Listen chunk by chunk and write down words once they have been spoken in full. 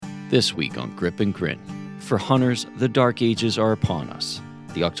This week on Grip and Grin. For hunters, the dark ages are upon us.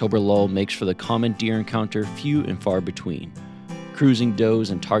 The October lull makes for the common deer encounter few and far between. Cruising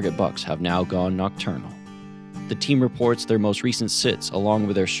does and target bucks have now gone nocturnal. The team reports their most recent sits along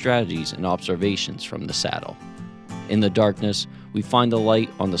with their strategies and observations from the saddle. In the darkness, we find the light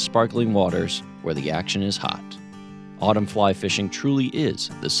on the sparkling waters where the action is hot. Autumn fly fishing truly is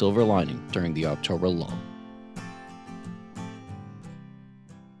the silver lining during the October lull.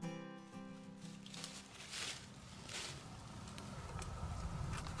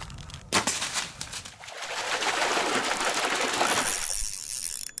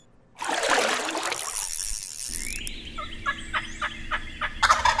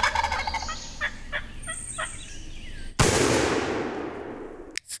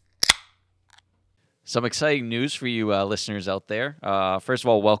 Some exciting news for you listeners out there. First of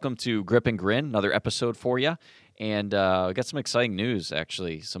all, welcome to Grip and Grin, another episode for you. And we got some exciting news,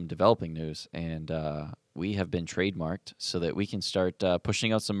 actually, some developing news. And we have been trademarked so that we can start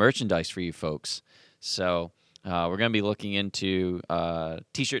pushing out some merchandise for you folks. So we're going to be looking into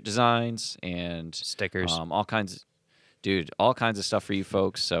T-shirt designs and stickers, all kinds of stuff for you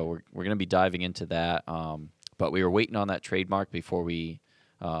folks. So we're going to be diving into that. But we were waiting on that trademark before we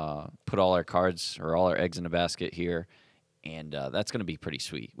put all our cards or all our eggs in a basket here, and that's going to be pretty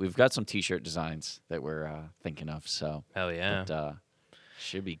sweet. We've got some T-shirt designs that we're thinking of, so hell yeah, but,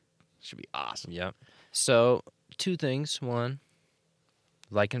 should be awesome. Yep. So 2 things: 1,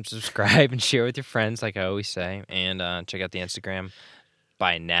 like and subscribe and share with your friends, like I always say, and check out the Instagram.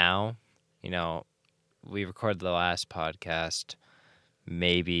 By now, we recorded the last podcast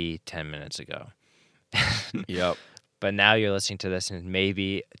maybe 10 minutes ago. Yep. But now you're listening to this and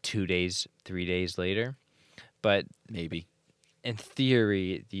maybe 2 days, 3 days later. But maybe in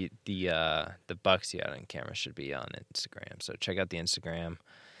theory, the bucks you got on camera should be on Instagram. So check out the Instagram.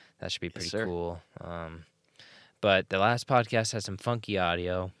 That should be pretty cool. But the last podcast had some funky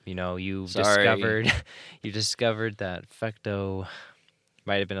audio. You discovered that Fecto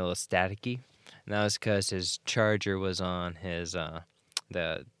might have been a little staticky, and that was because his charger was on his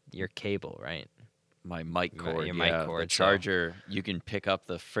your cable, right? My mic cord, your mic cord, the charger, you can pick up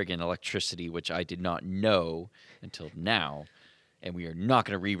the friggin' electricity, which I did not know until now, and we are not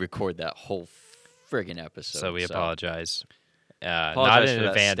going to re-record that whole friggin' episode. So we apologize. Apologize not in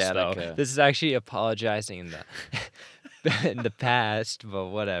advance, static, though. This is actually apologizing in the past, but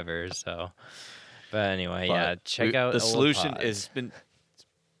whatever. So, but anyway, check out the solution. Pods.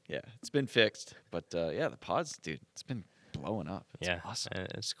 It's been fixed, but the pods, dude, it's been blowing up. It's awesome.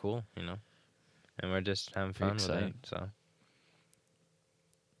 It's cool, And we're just having fun with it. So,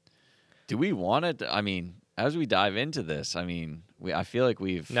 do we want to? I mean, as we dive into this, I feel like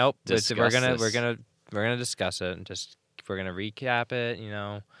we've nope. We're gonna discuss it and we're gonna recap it.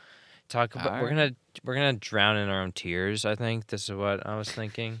 Talk about. We're gonna drown in our own tears. I think this is what I was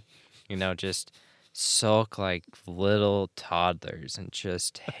thinking. Just sulk like little toddlers and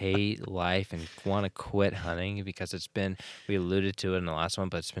just hate life and want to quit hunting because we alluded to it in the last one,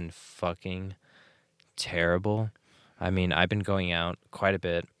 but it's been fucking terrible. I've been going out quite a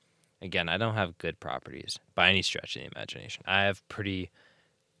bit. Again, I don't have good properties by any stretch of the imagination. I have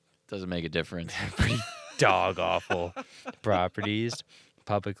doesn't make a difference. pretty dog awful properties,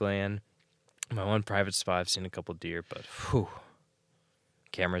 public land. My one private spot, I've seen a couple deer, but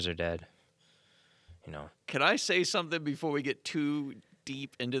cameras are dead. Can I say something before we get too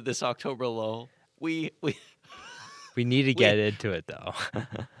deep into this October lull? We need to get into it though.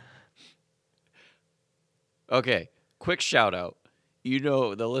 Okay, quick shout out.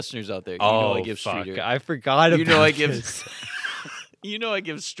 The listeners out there. I give Streeter. I forgot about this. I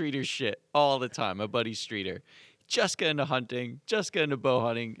give Streeter shit all the time. My buddy Streeter, just got into hunting, just got into bow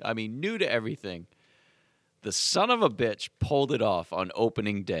hunting. New to everything. The son of a bitch pulled it off on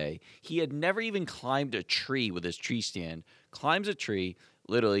opening day. He had never even climbed a tree with his tree stand. Climbs a tree,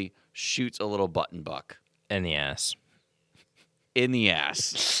 literally shoots a little button buck In the ass.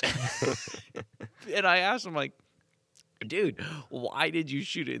 And I asked him, like, dude, why did you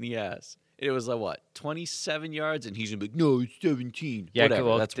shoot it in the ass? And it was like, what, 27 yards? And he's going to be like, no, it's 17. Yeah,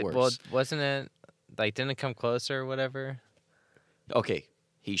 whatever, that's worse. Well, wasn't it, didn't it come closer or whatever? Okay,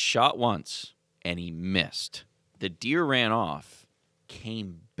 he shot once, and he missed. The deer ran off,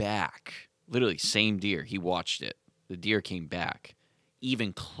 came back. Literally, same deer. He watched it. The deer came back,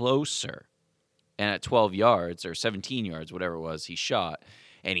 even closer. And at 12 yards or 17 yards, whatever it was, he shot,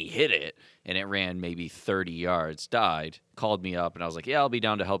 and he hit it, and it ran maybe 30 yards, died, called me up, and I was like, yeah, I'll be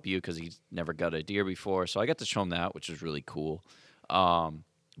down to help you because he's never got a deer before. So I got to show him that, which was really cool.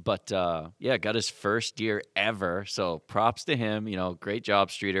 But yeah, got his first deer ever. So props to him. Great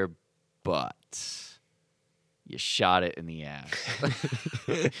job, Streeter. But you shot it in the ass.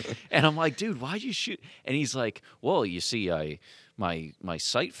 And I'm like, dude, why'd you shoot? And he's like, well, you see, my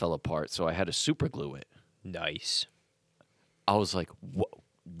sight fell apart, so I had to super glue it. Nice. I was like,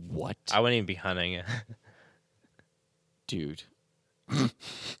 what? I wouldn't even be hunting it. Dude. I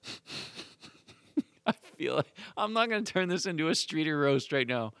feel like I'm not going to turn this into a Streeter roast right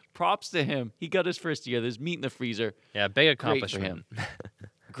now. Props to him. He got his first year. There's meat in the freezer. Yeah, big accomplishment.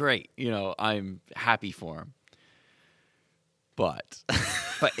 Great. I'm happy for him. But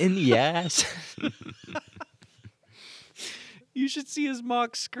in the ass. You should see his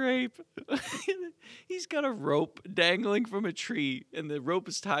mock scrape. He's got a rope dangling from a tree, and the rope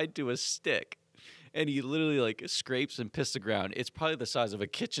is tied to a stick. And he literally scrapes and pisses the ground. It's probably the size of a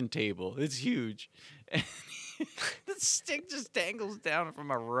kitchen table. It's huge. And the stick just dangles down from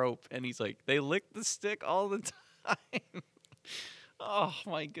a rope. And he's like, they lick the stick all the time. Oh,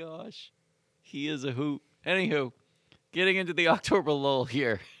 my gosh. He is a hoot. Anywho, getting into the October lull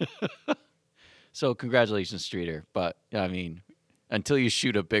here. So congratulations, Streeter. But, I mean, until you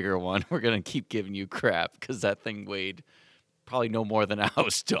shoot a bigger one, we're going to keep giving you crap because that thing weighed probably no more than a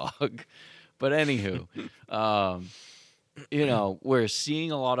house dog. But anywho, we're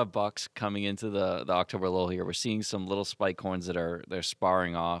seeing a lot of bucks coming into the October lull here. We're seeing some little spike horns they're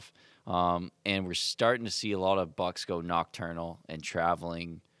sparring off. And we're starting to see a lot of bucks go nocturnal and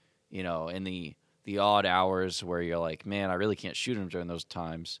traveling, in the odd hours where you're like, man, I really can't shoot them during those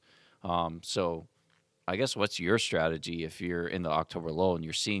times. So I guess what's your strategy if you're in the October lull and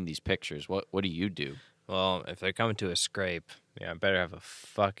you're seeing these pictures? What do you do? Well, if they're coming to a scrape, I better have a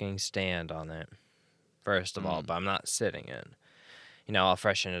fucking stand on it, first of all, but I'm not sitting in. I'll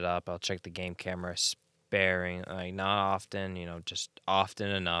freshen it up. I'll check the game camera sparing, not often, just often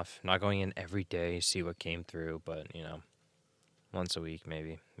enough. Not going in every day, see what came through, but, once a week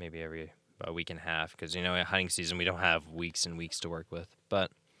maybe every a week and a half, because, in hunting season we don't have weeks and weeks to work with,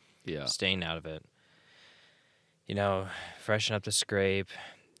 but yeah, staying out of it. Freshen up the scrape.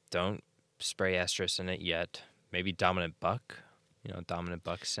 Don't spray estrus in it yet. Maybe dominant buck, dominant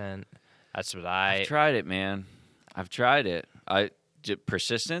buck scent. That's what I've tried it, man. I've tried it.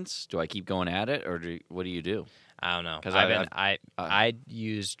 Persistence. Do I keep going at it, or what do you do? I don't know. Because I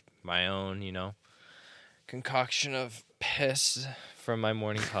used my own, concoction of piss from my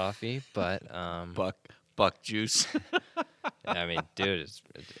morning coffee, but buck juice. I mean, dude,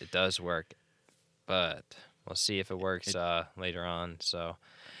 it does work, but we'll see if it works later on. So.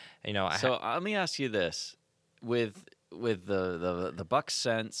 Let me ask you this: with the buck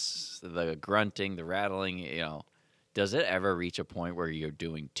sense, the grunting, the rattling, does it ever reach a point where you're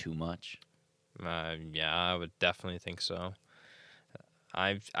doing too much? Yeah, I would definitely think so.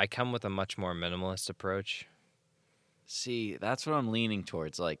 I come with a much more minimalist approach. See, that's what I'm leaning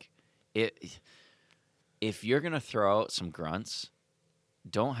towards. If you're gonna throw out some grunts,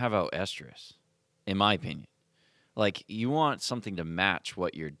 don't have out estrus, in my opinion. You want something to match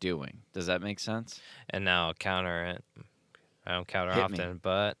what you're doing. Does that make sense? And now I'll counter it. I don't counter often,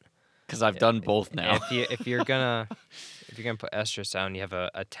 but because I've done both now. if you're gonna put estrus out and you have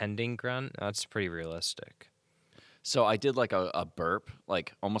a tending grunt, that's pretty realistic. So I did a burp,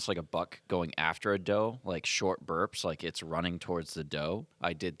 almost like a buck going after a doe, short burps, it's running towards the doe.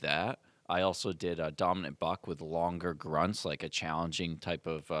 I did that. I also did a dominant buck with longer grunts, a challenging type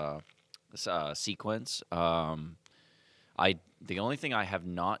of sequence. The only thing I have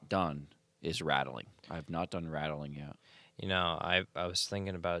not done is rattling. I have not done rattling yet. I was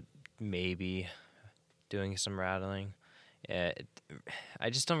thinking about maybe doing some rattling. I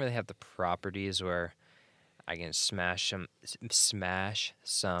just don't really have the properties where I can smash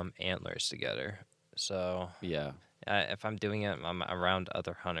some antlers together. So yeah, if I'm doing it, I'm around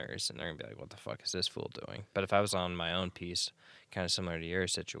other hunters, and they're gonna be like, "What the fuck is this fool doing?" But if I was on my own piece, kind of similar to your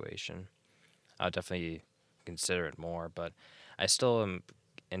situation, I'll definitely consider it more. But I still am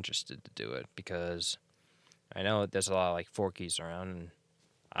interested to do it because I know there's a lot of forkies around,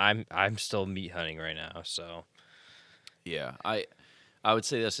 and I'm still meat hunting right now. So yeah, I would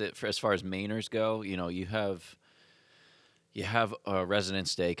say this as far as Mainers go. You have a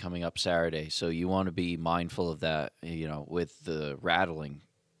Residence Day coming up Saturday, so you want to be mindful of that. With the rattling,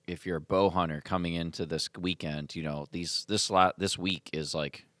 if you're a bow hunter coming into this weekend, this week is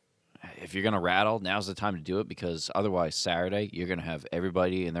if you're going to rattle, now's the time to do it, because otherwise Saturday you're going to have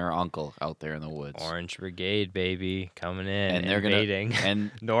everybody and their uncle out there in the woods. Orange Brigade, baby, coming in and they're invading. And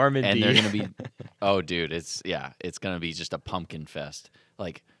Normandy. And they're going to be oh dude, it's going to be just a pumpkin fest.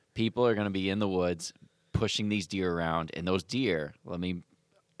 People are going to be in the woods pushing these deer around, and those deer,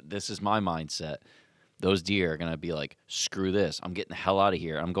 this is my mindset. Those deer are going to be like, screw this. I'm getting the hell out of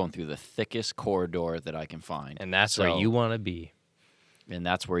here. I'm going through the thickest corridor that I can find. And that's where you want to be. And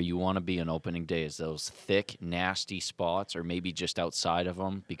that's where you want to be on opening days, those thick, nasty spots, or maybe just outside of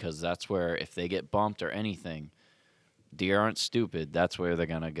them, because that's where, if they get bumped or anything, deer aren't stupid. That's where they're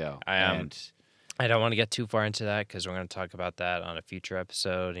going to go. I don't want to get too far into that because we're going to talk about that on a future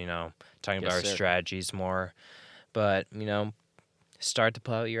episode, talking about our strategies more. But, start to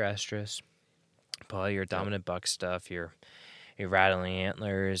pull out your estrus, pull out your dominant buck stuff, your rattling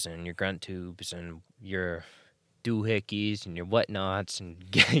antlers and your grunt tubes and your doohickeys and your whatnots,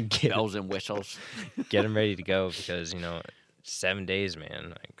 and get bells and whistles. Get them ready to go because, 7 days, man.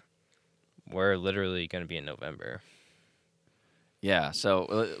 Like, we're literally going to be in November. Yeah, so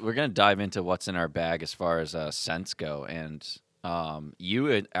we're going to dive into what's in our bag as far as scents go. And you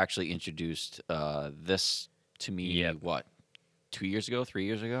had actually introduced this to me, 2 years ago, 3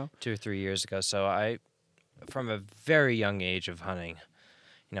 years ago? 2 or 3 years ago. So I, from a very young age of hunting,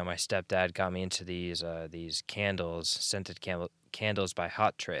 my stepdad got me into these candles, scented candles by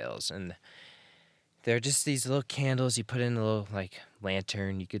Hot Trails. And they're just these little candles you put in a little, like,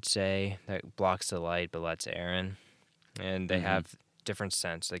 lantern, you could say, that blocks the light but lets air in. And they have different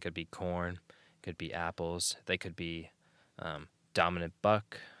scents. They could be corn, could be apples. They could be dominant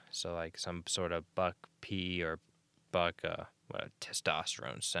buck, so like some sort of buck pea or buck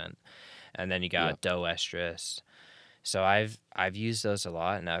testosterone scent. And then you got doe estrus. So I've used those a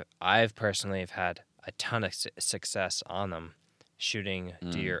lot, and I've personally have had a ton of success on them, shooting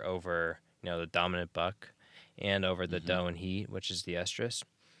deer over the dominant buck and over the doe and heat, which is the estrus.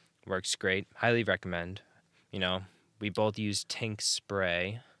 Works great. Highly recommend. We both use Tink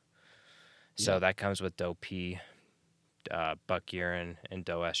spray, so that comes with doe pea, buck urine, and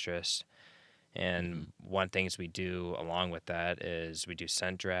doe estrus. And one things we do along with that is we do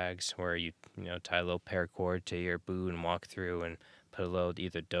scent drags, where you tie a little paracord to your boot and walk through and put a little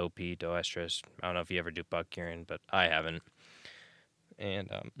either doe pea, doe estrus. I don't know if you ever do buck urine, but I haven't. And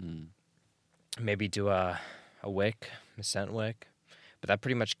maybe do a wick, a scent wick. But that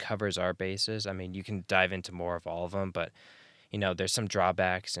pretty much covers our bases. I mean, you can dive into more of all of them, but, there's some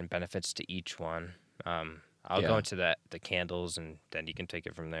drawbacks and benefits to each one. I'll go into the candles, and then you can take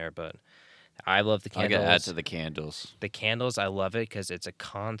it from there. But I love the candles. I'll add to the candles. The candles, I love it because it's a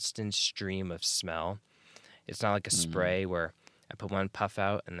constant stream of smell. It's not like a spray where I put one puff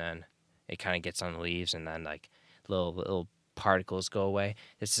out, and then it kind of gets on the leaves, and then, like, little particles go away.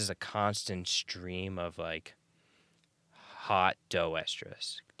 This is a constant stream of, like, hot doe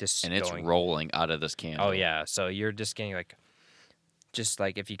estrus, and it's rolling out of this candle. Oh yeah, so you're just getting just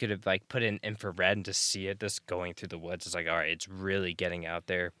like if you could have like put in infrared and just see it just going through the woods. It's like, all right, it's really getting out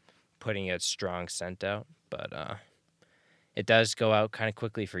there, putting a strong scent out. But it does go out kind of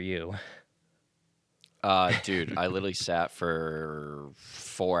quickly for you. Dude, I literally sat for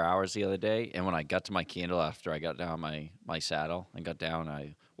 4 hours the other day, and when I got to my candle after I got down my saddle and got down,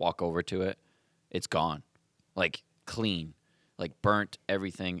 I walk over to it, it's gone, like clean, like burnt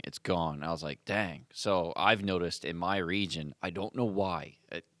everything. It's gone. I was like, dang. So I've noticed in my region, I don't know why,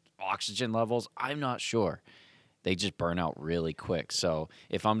 oxygen levels, I'm not sure. They just burn out really quick. So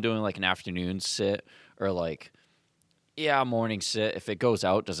if I'm doing like an afternoon sit or like, morning sit, if it goes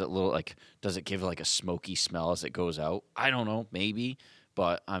out, does it give like a smoky smell as it goes out? I don't know, maybe.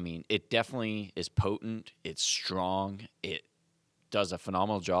 But I mean, it definitely is potent. It's strong. It does a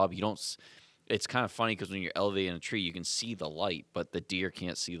phenomenal job. It's kind of funny because when you're elevated in a tree, you can see the light, but the deer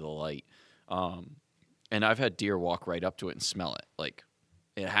can't see the light. And I've had deer walk right up to it and smell it. Like,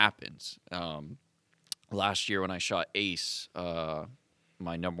 it happens. Last year when I shot Ace,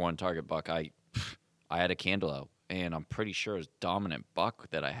 my number one target buck, I had a candle out, and I'm pretty sure it was dominant buck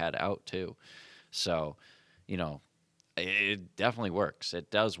that I had out too. So, it definitely works.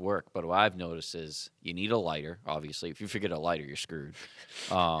 It does work. But what I've noticed is you need a lighter, obviously. If you forget a lighter, you're screwed.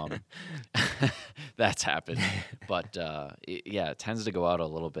 That's happened. But, it tends to go out a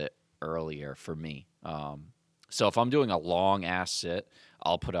little bit earlier for me. So if I'm doing a long-ass sit,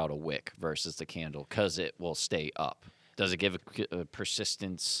 I'll put out a wick versus the candle because it will stay up. Does it give a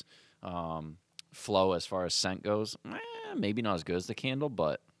persistence flow as far as scent goes? Maybe not as good as the candle,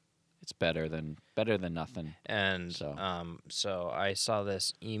 but it's better than nothing. And so I saw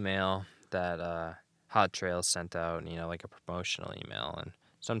this email that Hot Trails sent out, like a promotional email, and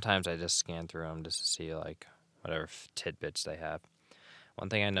sometimes I just scan through them just to see like whatever tidbits they have. One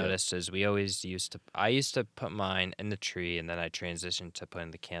thing I noticed is I used to put mine in the tree, and then I transitioned to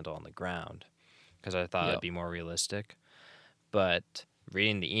putting the candle on the ground because I thought it'd be more realistic. But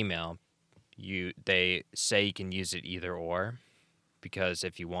reading the email, they say you can use it either or. because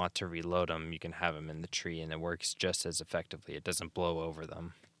if you want to reload them, you can have them in the tree, and it works just as effectively. It doesn't blow over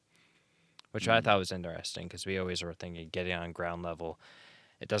them, which I thought was interesting because we always were thinking getting on ground level.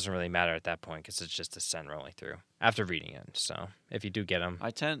 It doesn't really matter at that point because it's just a scent rolling through after reading it. So if you do get them,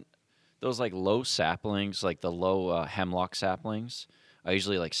 those like low saplings, like the low hemlock saplings, I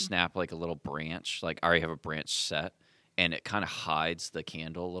usually like snap like a little branch. Like I already have a branch set, and it kind of hides the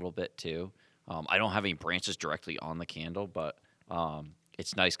candle a little bit too. I don't have any branches directly on the candle, but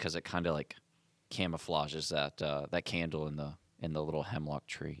it's nice because it kind of like camouflages that candle in the little hemlock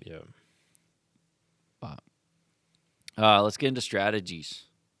tree. yeah. But let's get into strategies.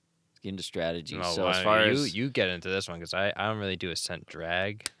 So as far as you get into this one because I don't really do a scent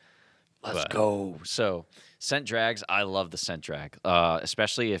drag. Let's go. So, scent drags, I love the scent drag,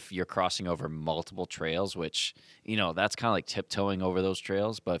 especially if you're crossing over multiple trails, which, that's kind of like tiptoeing over those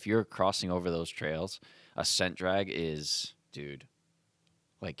trails. But if you're crossing over those trails, a scent drag is, dude,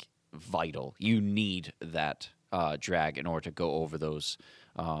 like vital. You need that drag in order to go over those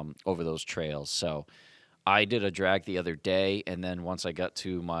trails. So, I did a drag the other day, and then once I got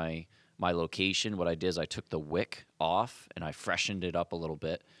to my location, what I did is I took the wick off and I freshened it up a little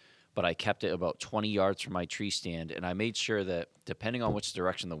bit. But I kept it about 20 yards from my tree stand, and I made sure that depending on which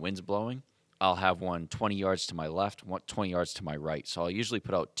direction the wind's blowing, I'll have one 20 yards to my left, one 20 yards to my right. So I'll usually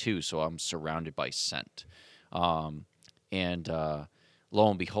put out two, so I'm surrounded by scent. Lo and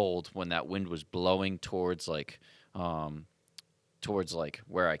behold, when that wind was blowing towards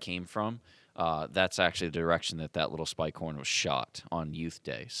where I came from, that's actually the direction that little spike horn was shot on Youth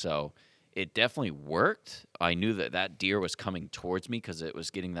Day. So it definitely worked. I knew that deer was coming towards me because it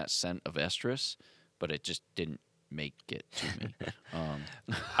was getting that scent of estrus, but it just didn't make it to me.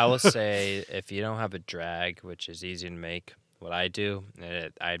 I will say if you don't have a drag, which is easy to make, what I do,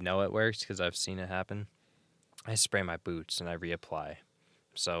 I know it works because I've seen it happen. I spray my boots and I reapply.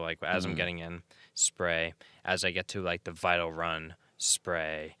 So like as I'm getting in, spray. As I get to like the vital run,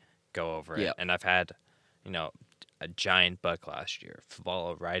 spray, go over it. And I've had, a giant buck last year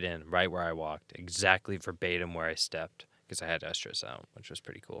follow right where I walked, exactly verbatim where I stepped because I had estrus out, which was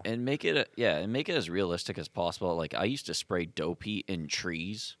pretty cool. And make it as realistic as possible. Like I used to spray dope heat in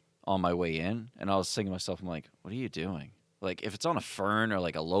trees on my way in, and I was thinking to myself, I'm like, what are you doing? Like if it's on a fern or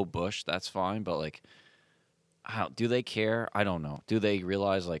like a low bush, that's fine, but like do they care? I don't know. Do they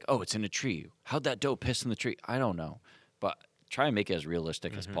realize like, oh, it's in a tree? How'd that dope piss in the tree? I don't know. But try and make it as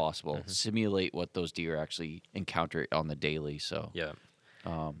realistic as possible. Simulate what those deer actually encounter on the daily. So yeah.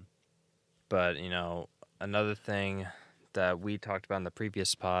 But another thing that we talked about in the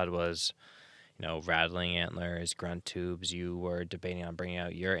previous pod was, rattling antlers, grunt tubes. You were debating on bringing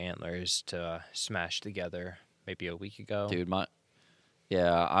out your antlers to smash together maybe a week ago. Dude,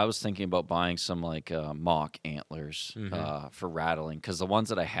 I was thinking about buying some like mock antlers for rattling because the ones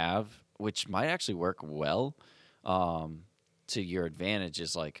that I have, which might actually work well, to your advantage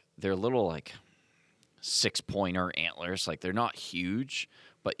is like they're little like 6-pointer antlers. Like they're not huge,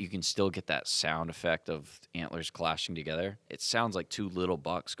 but you can still get that sound effect of antlers clashing together. It sounds like two little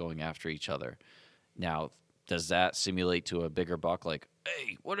bucks going after each other. Now, does that simulate to a bigger buck? Like,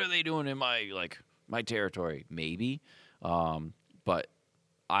 hey, what are they doing in my territory? Maybe, but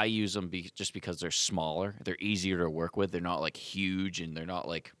I use them just because they're smaller. They're easier to work with. They're not like huge and they're not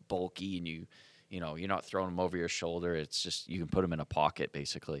like bulky, and you're not throwing them over your shoulder. It's just you can put them in a pocket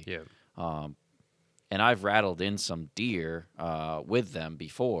basically. Yeah. And I've rattled in some deer with them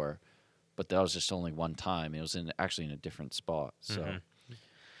before, but that was just only one time. It was actually in a different spot. So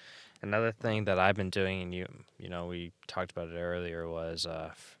another thing that I've been doing, and we talked about it earlier, was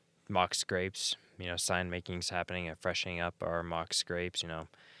mock scrapes. Sign making's happening and freshening up our mock scrapes.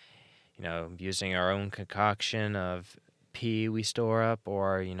 Using our own concoction of pee we store up,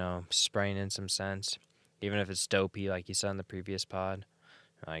 or spraying in some scents, even if it's dopey, like you said in the previous pod.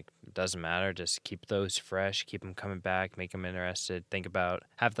 Like, it doesn't matter. Just keep those fresh, keep them coming back, make them interested.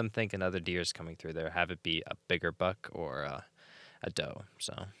 Have them think another deer's coming through there. Have it be a bigger buck or a doe.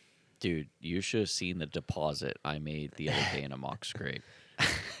 So, dude, you should have seen the deposit I made the other day in a mock scrape.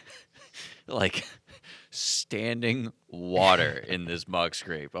 Like, standing water in this mock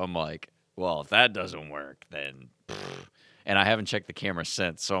scrape. I'm like, well, if that doesn't work, then. And I haven't checked the camera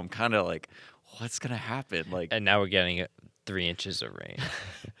since, so I'm kind of like, what's gonna happen? Like, and now we're getting 3 inches of rain.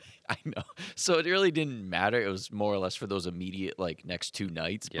 I know. So it really didn't matter. It was more or less for those immediate like next 2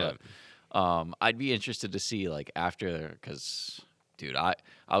 nights. Yeah. But I'd be interested to see like after, because dude, I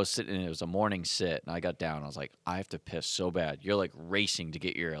was sitting. It was a morning sit, and I got down. I was like, I have to piss so bad. You're like racing to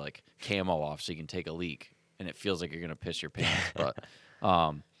get your like camo off so you can take a leak, and it feels like you're gonna piss your pants. But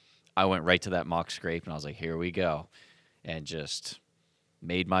I went right to that mock scrape, and I was like, here we go, and just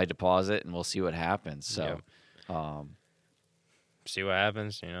made my deposit, and we'll see what happens. So, see what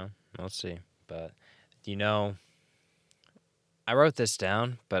happens. We'll see. But I wrote this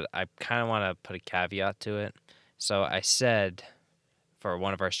down, but I kind of want to put a caveat to it. So I said for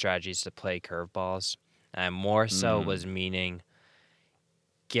one of our strategies to play curveballs, and more so was meaning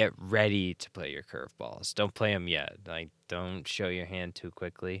get ready to play your curveballs. Don't play them yet. Like, don't show your hand too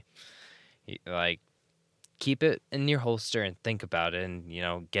quickly. Like, keep it in your holster and think about it, and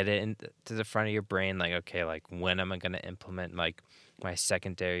get it into the front of your brain. Like, okay, like when am I going to implement like my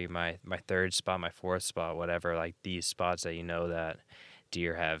secondary, my third spot, my fourth spot, whatever. Like these spots that that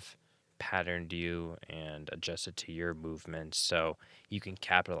deer have patterned you and adjusted to your movements, so you can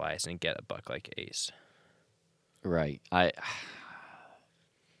capitalize and get a buck like Ace. Right. I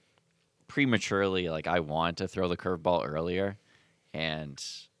prematurely, like, I wanted to throw the curveball earlier, and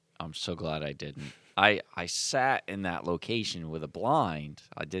I'm so glad I didn't. I sat in that location with a blind.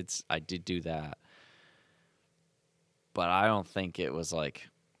 I did do that. But I don't think it was like,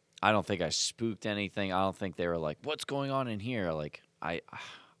 I don't think I spooked anything. I don't think they were like, what's going on in here? Like, I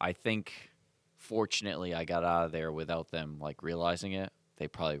think, fortunately, I got out of there without them, like, realizing it. They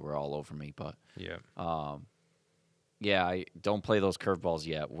probably were all over me, but I don't play those curveballs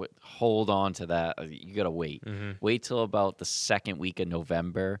yet. Hold on to that. You got to wait. Wait till about the second week of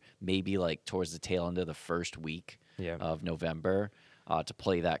November, maybe like towards the tail end of the first week of November to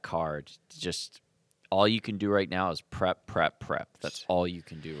play that card. Just all you can do right now is prep. That's all you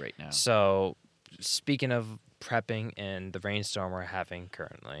can do right now. So, speaking of prepping and the rainstorm we're having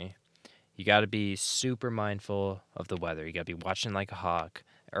currently, you got to be super mindful of the weather. You got to be watching like a hawk.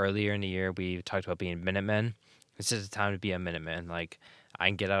 Earlier in the year, we talked about being Minutemen. This is the time to be a Minuteman. Like, I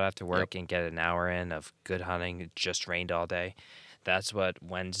can get out after work and get an hour in of good hunting. It just rained all day. That's what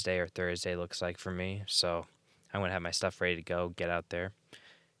Wednesday or Thursday looks like for me. So I'm going to have my stuff ready to go, get out there.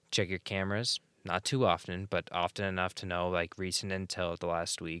 Check your cameras. Not too often, but often enough to know, like, recent intel of the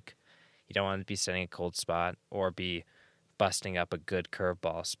last week. You don't want to be setting a cold spot or be busting up a good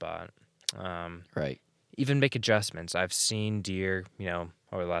curveball spot. Right. Even make adjustments. I've seen deer,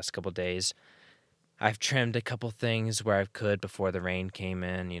 over the last couple of days. I've trimmed a couple things where I could before the rain came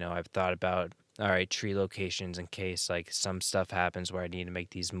in. I've thought about, all right, tree locations in case, like, some stuff happens where I need to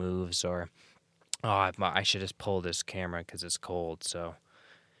make these moves, or, I should just pull this camera because it's cold. So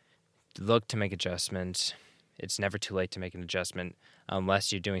look to make adjustments. It's never too late to make an adjustment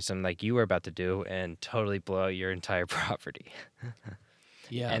unless you're doing something like you were about to do and totally blow out your entire property.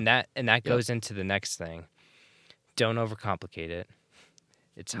 And that goes into the next thing. Don't overcomplicate it.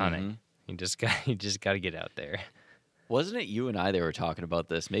 It's hunting. You just got to get out there. Wasn't it you and I that were talking about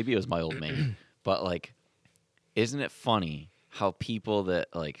this? Maybe it was my old mate. But, like, isn't it funny how people that,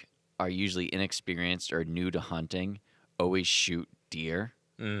 like, are usually inexperienced or new to hunting always shoot deer?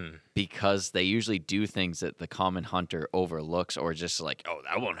 Because they usually do things that the common hunter overlooks, or just like, oh,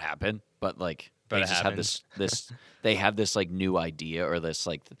 that won't happen. But, like, they just have this they have this, like, new idea, or this,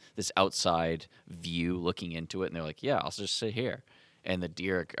 like, this outside view looking into it, and they're like, yeah, I'll just sit here. And the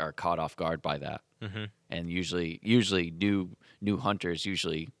deer are caught off guard by that. And usually new hunters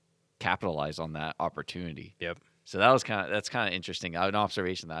usually capitalize on that opportunity. Yep. So that's kind of interesting. An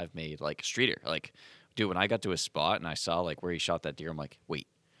observation that I've made, like, streeter, like, dude, when I got to a spot and I saw, like, where he shot that deer, I'm like, wait,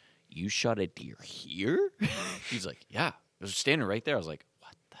 you shot a deer here? He's like, yeah, it was standing right there. I was like,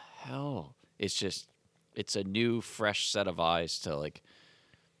 what the hell? It's a new, fresh set of eyes to, like,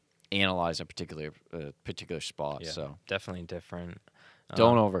 analyze a particular spot. Yeah, so definitely different.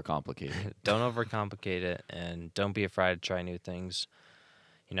 Don't overcomplicate it. Don't overcomplicate it, and don't be afraid to try new things.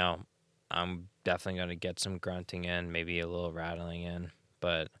 I'm definitely going to get some grunting in, maybe a little rattling in,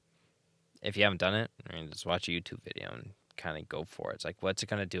 but if you haven't done it, just watch a YouTube video and kind of go for it. It's like, what's it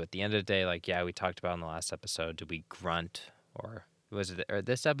going to do? At the end of the day, like, yeah, we talked about in the last episode, do we grunt, or was it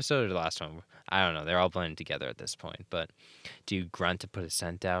this episode or the last one? I don't know. They're all blended together at this point, but do you grunt to put a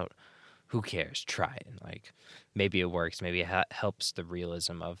scent out? Who cares? Try it. Like, maybe it works. Maybe it helps the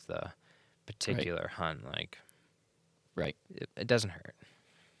realism of the particular hunt. Like, right. It doesn't hurt.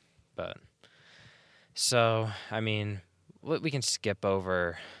 But, so, we can skip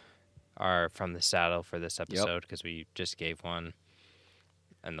over our From the Saddle for this episode because we just gave one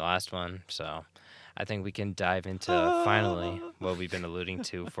and the last one. So, I think we can dive into finally what we've been alluding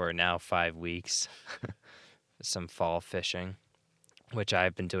to for now 5 weeks, some fall fishing, which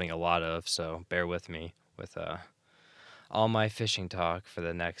I've been doing a lot of, so bear with me with all my fishing talk for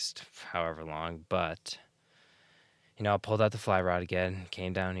the next however long. But, I pulled out the fly rod again,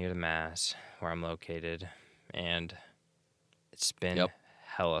 came down here to Mass, where I'm located, and it's been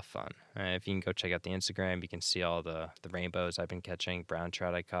hella fun. If you can go check out the Instagram, you can see all the rainbows I've been catching, brown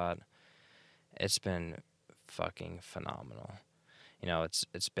trout I caught. It's been fucking phenomenal.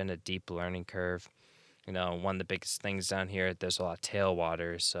 It's been a deep learning curve. One of the biggest things down here, there's a lot of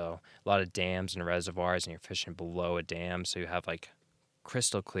tailwaters, so a lot of dams and reservoirs, and you're fishing below a dam, so you have like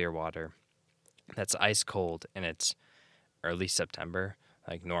crystal clear water that's ice cold, and it's early September.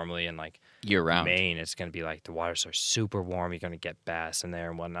 Like normally in like year round Maine, it's gonna be like the waters are super warm. You're gonna get bass in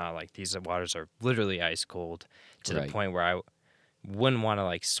there and whatnot. Like these waters are literally ice cold to the point where I wouldn't want to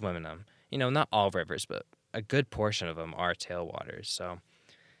like swim in them. Not all rivers, but a good portion of them are tailwaters. So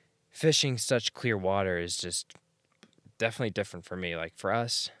fishing such clear water is just definitely different for me. Like for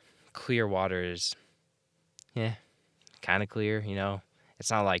us, clear water is, kind of clear, It's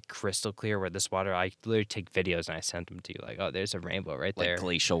not like crystal clear where this water, I literally take videos and I send them to you. Like, oh, there's a rainbow right there. Like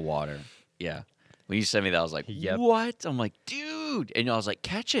glacial water. Yeah. When you sent me that, I was like, what? I'm like, dude. And I was like,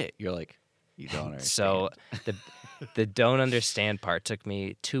 catch it. You're like, you don't understand. So the don't understand part took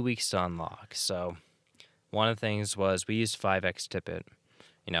me 2 weeks to unlock. So one of the things was we used 5X tippet.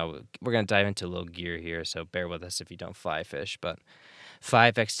 We're going to dive into a little gear here, so bear with us if you don't fly fish. But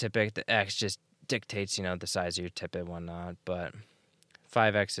 5X tippet, the X just dictates, the size of your tippet and whatnot. But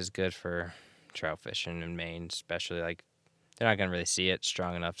 5X is good for trout fishing in Maine, especially. Like, they're not going to really see it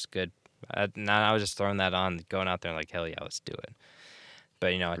strong enough. It's good. I was just throwing that on, going out there and like, hell yeah, let's do it.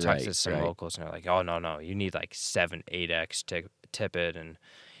 But, I talked to some locals, and they're like, oh, no, you need like 7, 8X tippet, and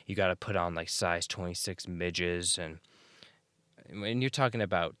you got to put on like size 26 midges, and when you're talking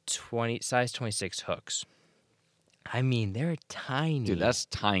about size 26 hooks, I mean, they're tiny. Dude, that's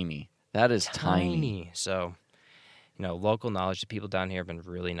tiny. That is tiny. So, local knowledge, the people down here have been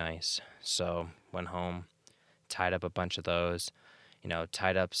really nice. So, went home, tied up a bunch of those,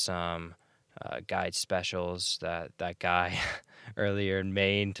 tied up some guide specials that guy earlier in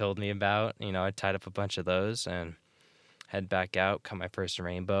Maine told me about. I tied up a bunch of those and head back out, caught my first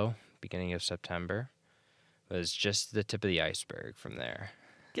rainbow beginning of September. It was just the tip of the iceberg from there.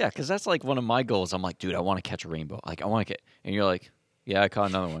 Yeah, because that's like one of my goals. I'm like, dude, I want to catch a rainbow. Like, I want to get, and you're like, yeah, I caught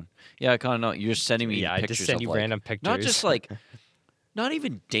another one. Yeah, I caught another. You're sending me pictures. I just send you like, random pictures. Not just like, not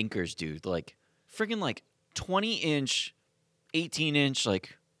even dinkers, dude. Like, freaking like 20-inch, 18-inch,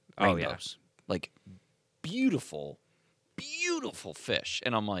 like rainbows. Oh, yeah. Like, beautiful fish.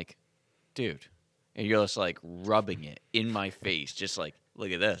 And I'm like, dude. And you're just like rubbing it in my face, just like,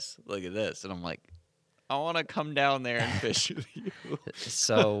 look at this. And I'm like, I want to come down there and fish with you.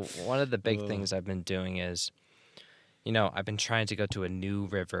 So one of the big things I've been doing is, I've been trying to go to a new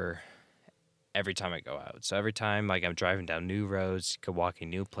river every time I go out. So every time, like, I'm driving down new roads, walking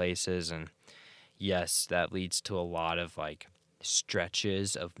new places, and yes, that leads to a lot of like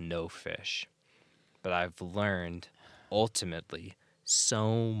stretches of no fish. But I've learned ultimately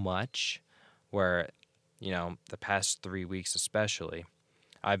so much where, the past 3 weeks especially,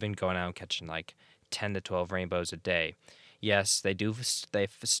 I've been going out and catching like 10 to 12 rainbows a day. Yes, they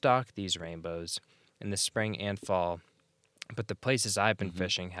stock these rainbows in the spring and fall, but the places I've been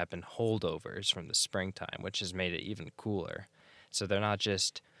fishing have been holdovers from the springtime, which has made it even cooler. So they're not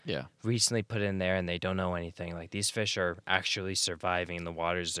just recently put in there and they don't know anything. Like, these fish are actually surviving in the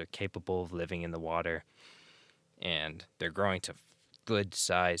waters. They're capable of living in the water, and they're growing to good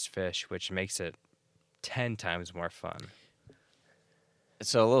sized fish, which makes it 10 times more fun.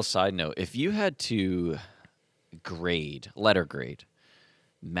 So a little side note, if you had to letter grade,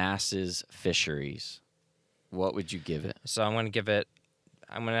 Mass's fisheries, what would you give it? So I'm going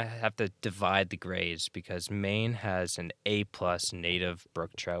to have to divide the grades because Maine has an A+ native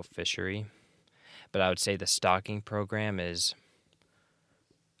brook trout fishery, but I would say the stocking program is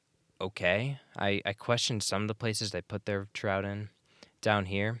okay. I questioned some of the places they put their trout in. Down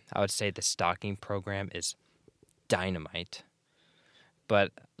here, I would say the stocking program is dynamite.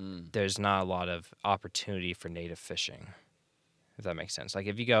 But there's not a lot of opportunity for native fishing, if that makes sense. Like,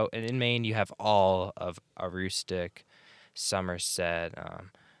 if you go, in Maine, you have all of Aroostook, Somerset,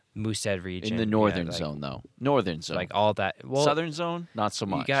 Moosehead region. In the northern zone, though. Northern zone. Like, all that. Well, southern zone, not so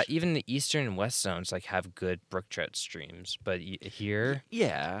much. You got, even the eastern and west zones, like, have good brook trout streams. But here,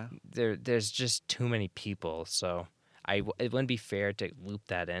 there's just too many people, so it wouldn't be fair to loop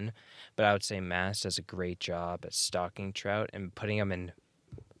that in. But I would say Mass does a great job at stocking trout and putting them in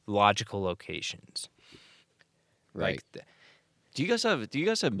logical locations. Right. Like, do you guys have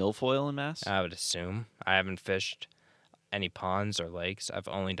milfoil in Mass? I would assume. I haven't fished any ponds or lakes. I've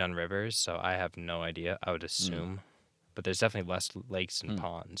only done rivers, so I have no idea. I would assume. But there's definitely less lakes and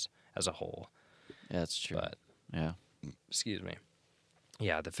ponds as a whole. Yeah, that's true. But, yeah. Excuse me.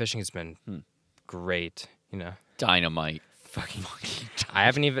 Yeah, the fishing has been great, Dynamite. fucking I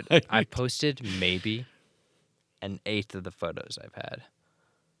haven't even. I posted maybe an eighth of the photos I've had.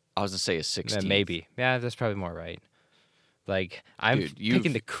 I was gonna say a 16th. Maybe. Yeah, that's probably more right. Like I'm Dude,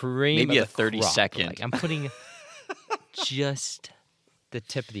 picking the cream. Maybe of a the 32nd. Like, I'm putting just the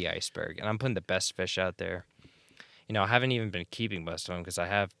tip of the iceberg, and I'm putting the best fish out there. You know, I haven't even been keeping most of them because I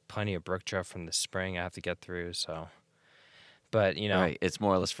have plenty of brook trout from the spring I have to get through. So, but you know, right? It's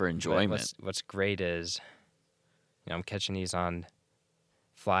more or less for enjoyment. What's great is, you know, I'm catching these on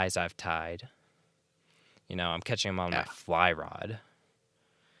flies I've tied. You know, I'm catching them on my fly rod,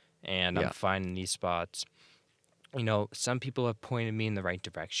 and I'm finding these spots. You know, some people have pointed me in the right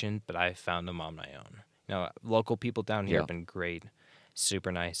direction, but I found them on my own. You know, local people down here have been great,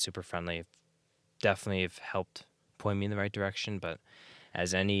 super nice, super friendly. Definitely have helped point me in the right direction, but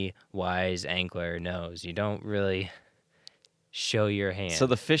as any wise angler knows, you don't really show your hand. So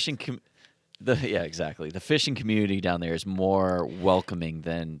the fishing exactly. The fishing community down there is more welcoming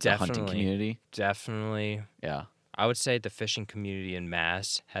than the hunting community. Definitely. Yeah. I would say the fishing community in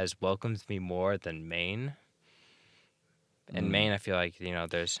Mass has welcomed me more than Maine. In Maine, I feel like, you know,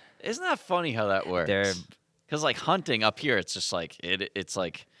 there's... Isn't that funny how that works? Because, like, hunting up here, it's just like, it's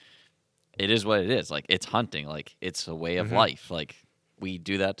like, it is what it is. Like, it's hunting. Like, it's a way of life. Like, we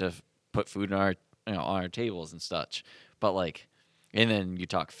do that to put food on our tables and such. But, like, and then you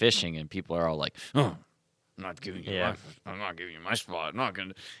talk fishing, and people are all like, oh, I'm not giving you my spot. I'm not going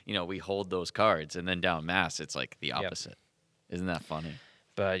to, you know, we hold those cards. And then down Mass, it's like the opposite. Isn't that funny?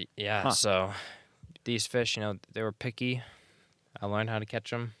 But, yeah, so these fish, you know, they were picky. I learned how to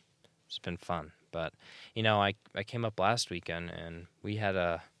catch them. It's been fun. But, you know, I came up last weekend, and we had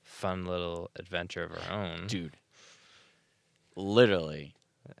a fun little adventure of our own. Dude, literally,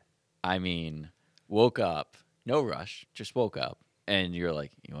 I mean, woke up, no rush, just woke up, and you're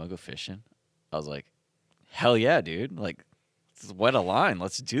like, you want to go fishing? I was like, hell yeah, dude. Like, let's wet a line.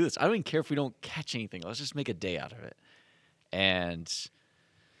 Let's do this. I don't even care if we don't catch anything. Let's just make a day out of it. And...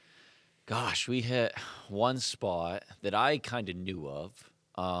 gosh, we hit one spot that I kind of knew of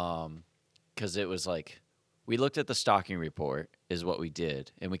because it was like we looked at the stocking report is what we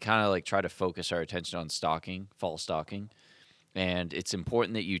did, and we kind of like try to focus our attention on fall stocking. And it's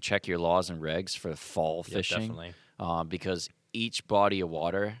important that you check your laws and regs for fall fishing because each body of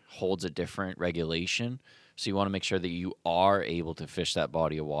water holds a different regulation. So you want to make sure that you are able to fish that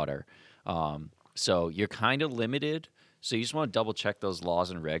body of water. So you're kind of limited. So you just want to double check those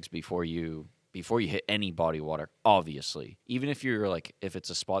laws and regs before you hit any body of water, obviously. Even if you're like, if it's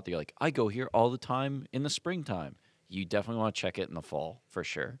a spot that you're like, I go here all the time in the springtime, you definitely want to check it in the fall for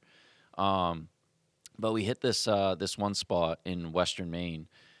sure. But we hit this one spot in Western Maine,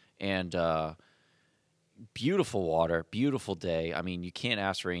 and beautiful water, beautiful day. I mean, you can't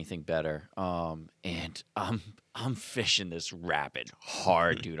ask for anything better. And I'm fishing this rapid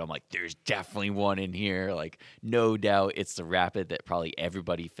hard, dude. I'm like, there's definitely one in here. Like, no doubt it's the rapid that probably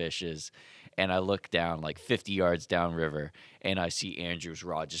everybody fishes. And I look down like 50 yards downriver, and I see Andrew's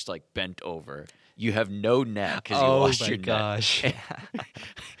rod just like bent over. You have no net because you lost your net. Oh, my gosh.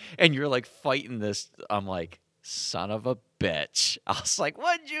 And you're like fighting this. I'm like, son of a bitch. I was like,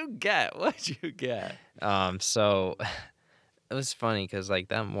 what'd you get? So it was funny because like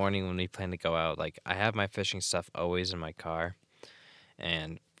that morning when we planned to go out, like I have my fishing stuff always in my car,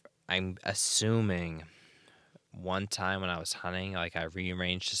 and I'm assuming one time when I was hunting, like I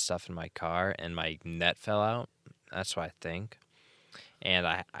rearranged the stuff in my car and my net fell out. That's what I think, and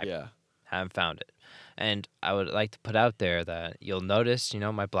I haven't found it. And I would like to put out there that you'll notice, you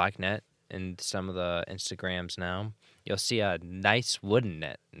know, my black net in some of the Instagrams now. You'll see a nice wooden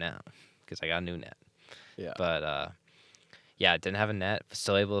net now because I got a new net. Yeah. But, I didn't have a net.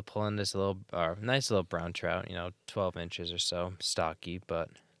 Still able to pull in this nice little brown trout, you know, 12 inches or so, stocky. But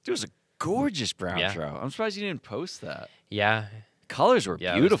it was a gorgeous brown trout. I'm surprised you didn't post that. Yeah. Colors were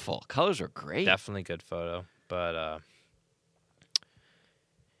beautiful. Colors were great. Definitely good photo. But,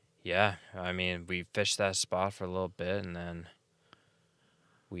 I mean, we fished that spot for a little bit, and then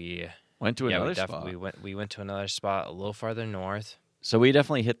we... went to another spot. We went to another spot a little farther north. So we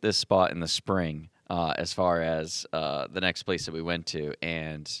definitely hit this spot in the spring as far as the next place that we went to.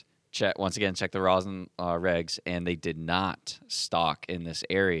 And check the raws and regs, and they did not stock in this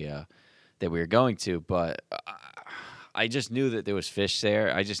area that we were going to. But I just knew that there was fish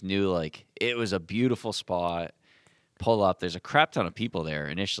there. I just knew, like, it was a beautiful spot. Pull up. There's a crap ton of people there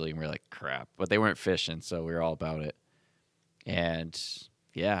initially, and we were like, crap. But they weren't fishing, so we were all about it. And...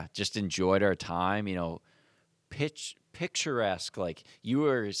 yeah, just enjoyed our time, you know, picturesque. Like you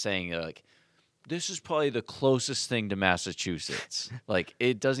were saying, like this is probably the closest thing to Massachusetts. Like,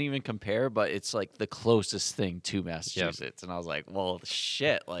 it doesn't even compare, but it's like the closest thing to Massachusetts. Yep. And I was like, well,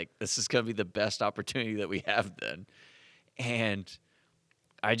 shit, like, this is going to be the best opportunity that we have then. And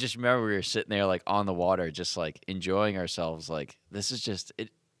I just remember we were sitting there, like, on the water, just, like, enjoying ourselves. Like, this is just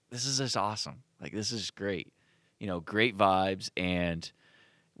awesome. Like, this is great. You know, great vibes. And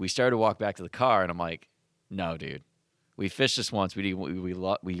we started to walk back to the car, and I'm like, no, dude. We fished this once. We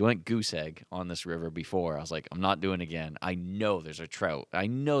went goose egg on this river before. I was like, I'm not doing it again. I know there's a trout. I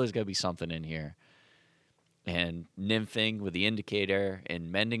know there's got to be something in here. And nymphing with the indicator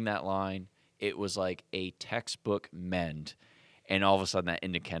and mending that line, it was like a textbook mend. And all of a sudden, that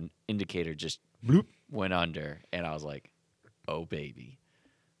indicator just bloop, went under. And I was like, oh, baby.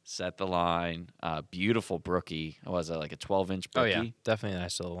 Set the line. Beautiful brookie. Was it like a 12-inch brookie? Oh, yeah. Definitely a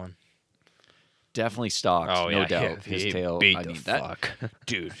nice little one. Definitely stocked, no doubt. His tail, I mean, fuck.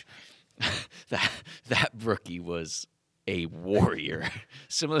 Dude, that rookie was a warrior.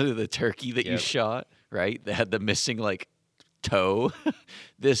 Similar to the turkey that you shot, right? That had the missing, like, toe.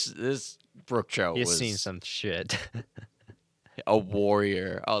 This brook trout was... You've seen some shit. A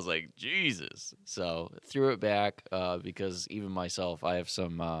warrior. I was like, Jesus. So, threw it back because even myself, I have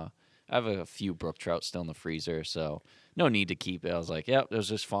a few brook trout still in the freezer, so no need to keep it. I was like, yep, it was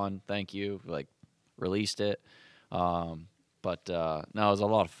just fun. Thank you. Like, released it. No, it was a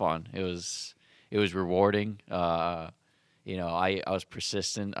lot of fun. It was rewarding. You know, I was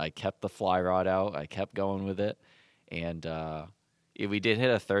persistent. I kept the fly rod out. I kept going with it. And we did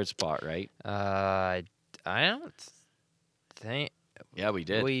hit a third spot, right? I don't think. Yeah, we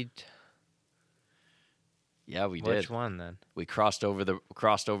did. Yeah, we did. Which one then? We crossed over the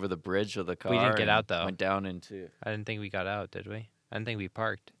bridge with the car. We didn't get out though. Went down into. I didn't think we got out, did we? I didn't think we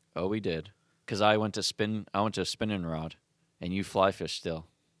parked. Oh, we did. Because I went to a spinning rod, and you fly fish still.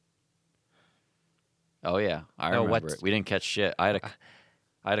 Oh yeah, I remember it. We didn't catch shit. I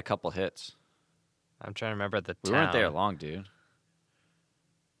had a couple hits. I'm trying to remember the town. We weren't there long, dude.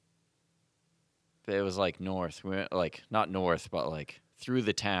 It was like north. We went like not north, but like through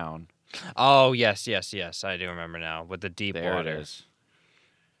the town. Oh yes. I do remember now with the deep water. There it is.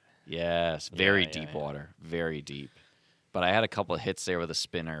 Yes, very deep water, very deep. But I had a couple of hits there with a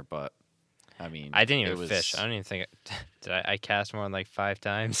spinner, but. I mean, I didn't even fish. I don't even think did I cast more than like 5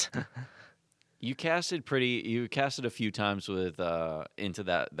 times. You casted a few times with into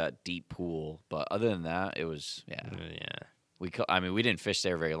that deep pool, but other than that, it was we didn't fish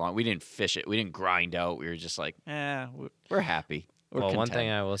there very long. We didn't fish it. We didn't grind out. We were just like, we're happy. We're content. One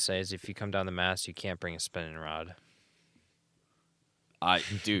thing I will say is if you come down the Mass, you can't bring a spinning rod.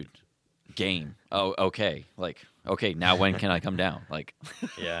 Dude, game. Oh, okay. Like, okay, now when can I come down? Like,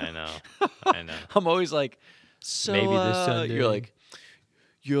 yeah, I know. I'm always like, so maybe this Sunday.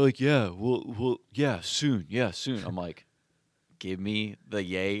 You're like, yeah, soon. I'm like, give me the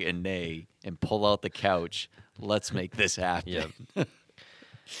yay and nay and pull out the couch. Let's make this happen. Yep.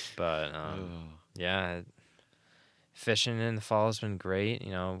 But yeah, fishing in the fall has been great.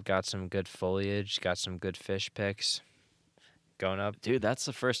 You know, got some good foliage, got some good fish picks. Going up. Dude, that's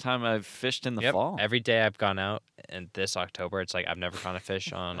the first time I've fished in the fall. Every day I've gone out, and this October, it's like I've never caught a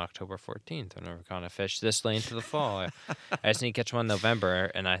fish on October 14th. I've never caught a fish this late into the fall. I just need to catch one in November,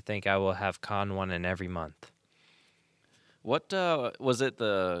 and I think I will have caught one in every month. What was it?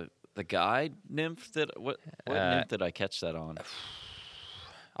 The guide nymph that what nymph did I catch that on?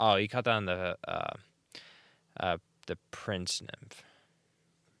 Oh, you caught that on the prince nymph.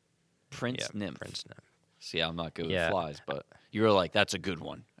 Prince nymph. Prince nymph. See, I'm not good with flies, but you were like, "That's a good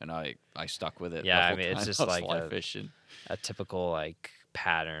one," and I stuck with it. Yeah, I mean, it's just like a typical like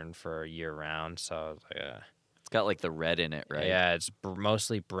pattern for year round. So it's got like the red in it, right? Yeah, it's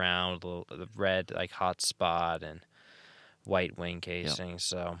mostly brown, the red like hot spot and white wing casing. Yep.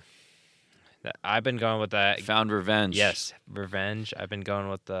 So I've been going with that. Found revenge. Yes, revenge. I've been going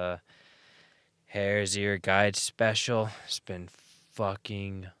with the Hare's Ear Guide Special. It's been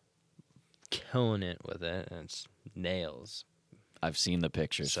fucking killing it with it, and it's nails. I've seen the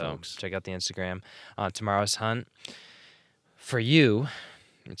pictures, folks. Check out the Instagram. Tomorrow's hunt. For you,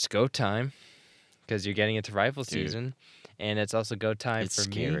 it's go time because you're getting into rifle season, and it's also go time for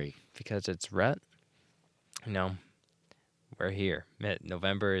me because it's rut. You know, we're here.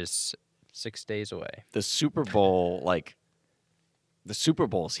 November is 6 days away. The Super Bowl, the Super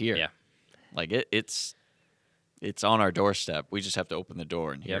Bowl's here. Yeah. Like, it's on our doorstep. We just have to open the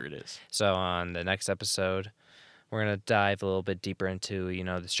door, and here it is. So on the next episode, we're going to dive a little bit deeper into,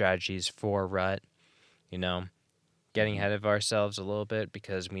 the strategies for rut, getting ahead of ourselves a little bit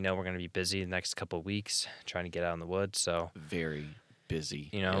because we know we're going to be busy the next couple of weeks trying to get out in the woods. So very busy.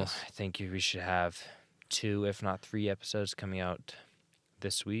 I think we should have 2, if not 3 episodes coming out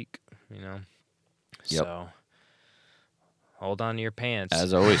this week, Yep. So hold on to your pants.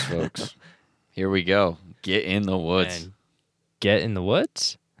 As always, folks. Here we go. Get in the woods. And get in the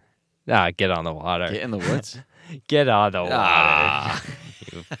woods? Get on the water. Get in the woods? Get on the water.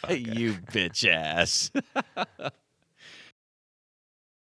 You bitch ass.